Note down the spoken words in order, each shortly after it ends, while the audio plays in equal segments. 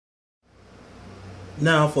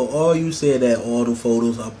Now, for all you said that all the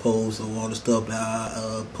photos I post or all the stuff that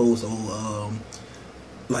I post on, all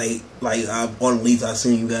the leaks I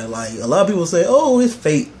seen, that like a lot of people say, oh, it's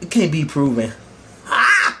fake, it can't be proven.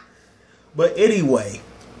 Ah! But anyway,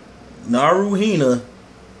 Naruto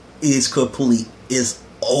is complete. It's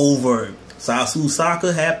over.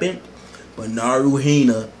 Sasuke happened, but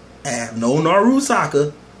Naruto, no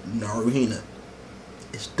Naruto, Naruto.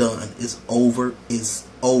 It's done. It's over. It's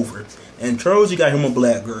over. And Troji got him a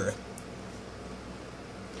black girl.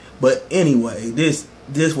 But anyway, this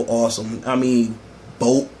was awesome. I mean,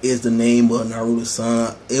 Boat is the name of Naruto's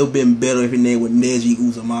son. It would have been better if his name was Neji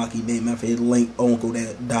Uzumaki, named after his late uncle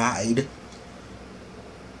that died.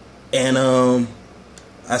 And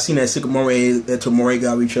I seen that Shikamaru and Tomori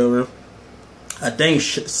got with each other. I think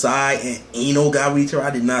Sai and Ino got with each other.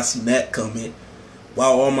 I did not see that coming.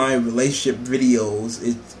 Wow, all my relationship videos,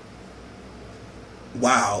 it's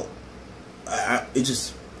wow. It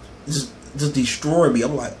just destroyed me.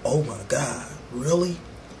 I'm like, oh my god, really?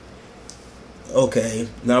 Okay,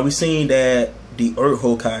 now we seen that the Earth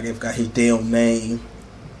Hokage got his damn name.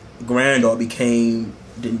 Granddaughter became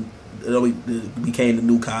the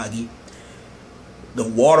new Kage. The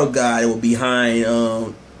water guy that was behind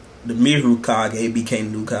the Miru Kage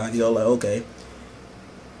became the new Kage. I was like, okay.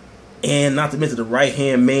 And not to mention the right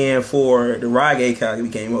hand man for the Raige Kage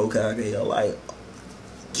became Hokage. I was like,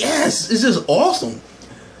 yes, it's just awesome.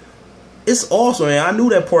 It's awesome, and I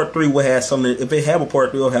knew that part 3 would have something. If it have a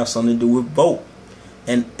part 3, it'll have something to do with Boat.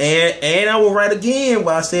 And I will write again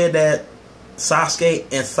where I said that Sasuke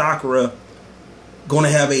and Sakura gonna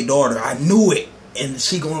have a daughter. I knew it, and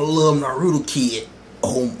she gonna love Naruto kid.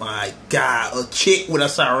 Oh my god, a chick with a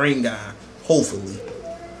Sharingan.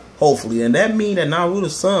 Hopefully, and that means that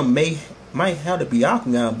Naruto's son might have the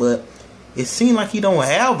Byakugan, but it seems like he don't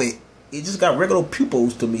have it. It just got regular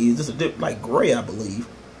pupils to me. It's just a bit like gray, I believe.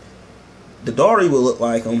 The daughter will look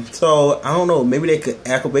like him. So, I don't know. Maybe they could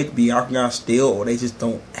activate the Byakugan still, or they just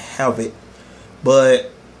don't have it. But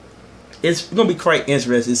it's going to be quite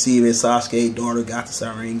interesting to see if Sasuke's daughter got the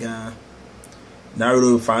Sharingan.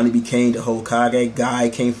 Naruto finally became the Hokage. Guy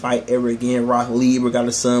can't fight ever again. Rock Lee got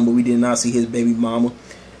a son, but we did not see his baby mama.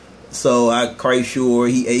 So, I'm quite sure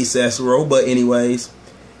he ate Sasuro. But anyways,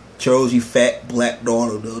 Choji fat black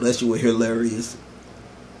daughter, though. That shit was hilarious.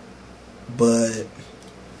 But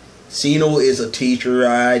Shino is a teacher.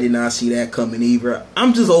 I did not see that coming either.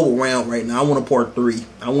 I'm just overwhelmed right now. I want a part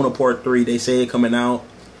 3. They say it coming out.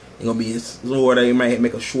 It's gonna be or they might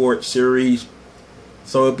make a short series.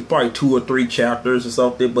 So it'll be probably 2 or 3 chapters or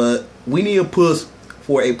something. But we need a push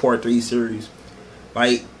for a part 3 series.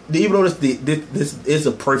 Like, even though this is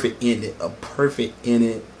a perfect ending. A perfect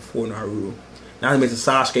ending for Naruto. Not to mention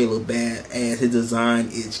Sasuke look bad as his design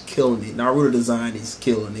is killing it. Naruto design is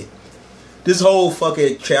killing it. This whole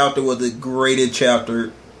fucking chapter was the greatest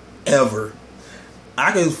chapter ever.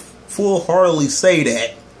 I can full-heartedly say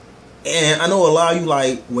that. And I know a lot of you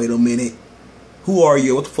like, wait a minute. Who are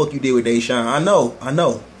you? What the fuck you did with DayShawn? I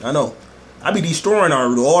know. I be destroying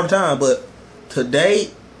Naruto all the time, but today,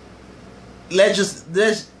 let's just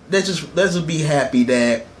be happy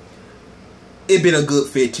that it been a good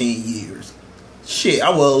 15 years. Shit, I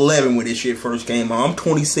was 11 when this shit first came out. I'm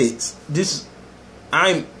 26.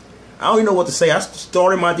 I don't even know what to say. I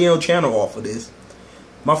started my damn channel off of this.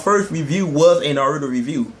 My first review was a Naruto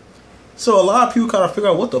review. So a lot of people kind of figure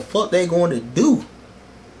out what the fuck they going to do.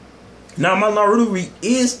 Now my Naruto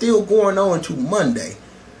is still going on until Monday.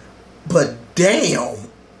 But damn,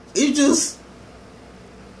 it's just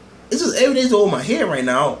everything's over my head right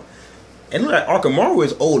now. And look, like Akamaru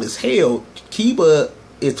is old as hell. Kiba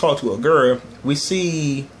is talking to a girl. We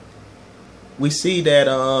see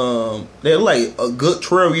that they're like a good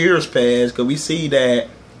 12 years passed, because we see that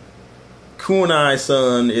Kunai's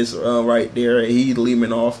son is right there. He's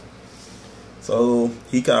leaving off. So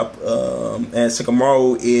he got and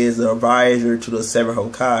Shikamaru is the advisor to the 7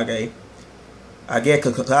 Hokage. I guess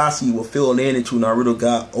Kakashi will fill in until Naruto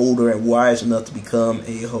got older and wise enough to become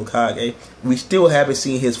a Hokage. We still haven't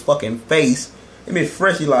seen his fucking face. I mean,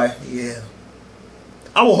 freshly like, yeah.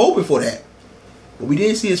 I was hoping for that. But we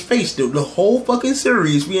didn't see his face. The whole fucking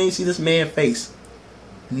series, we ain't see this man's face.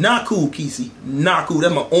 Not cool, Kisi. Not cool.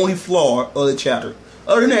 That's my only flaw of the chapter.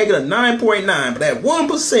 Other than that, I get a 9.9. But that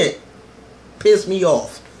 1% pissed me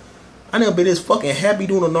off. I never been this fucking happy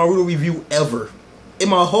doing a Naruto review ever. In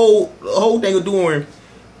my whole thing of doing,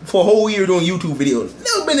 for a whole year doing YouTube videos.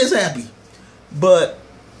 Never been this happy. But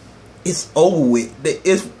it's over with.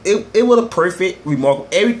 It was a perfect, remarkable.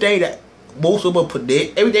 Everything that most of us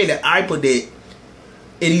predict, everything that I predict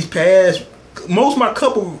in these past most of my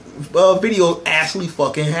couple videos actually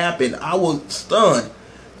fucking happened. I was stunned.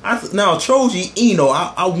 Now Choji Ino,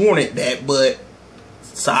 I wanted that, but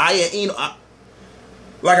Saya Ino,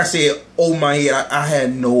 like I said, over my head, I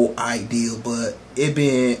had no idea. But it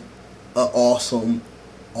been an awesome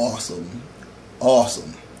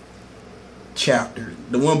chapter.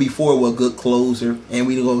 The one before was a good closer, and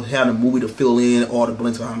we gonna have the movie to fill in all the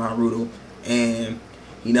blanks behind Naruto, and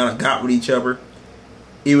he now got with each other.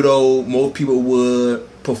 Even though most people would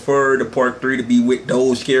prefer the part 3 to be with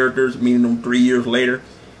those characters, meaning them 3 years later,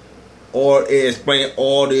 or explain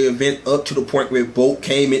all the event up to the point where Boat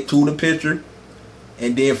came into the picture,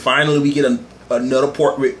 and then finally we get another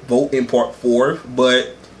part with Boat in part 4.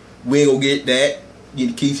 But we ain't gonna get that.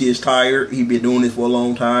 Kishi is tired. He been doing this for a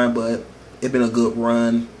long time, but it's been a good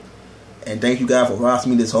run. And thank you guys for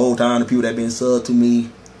watching me this whole time. The people that been subbed to me,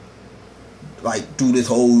 like through this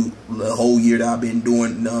the whole year that I've been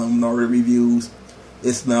doing Naruto reviews.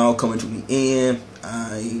 It's now coming to the end.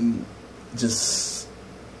 I just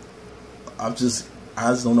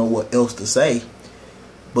don't know what else to say.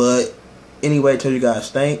 But anyway, tell you guys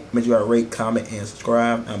thank. Make sure you guys rate, comment, and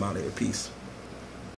subscribe. I'm out of here. Peace.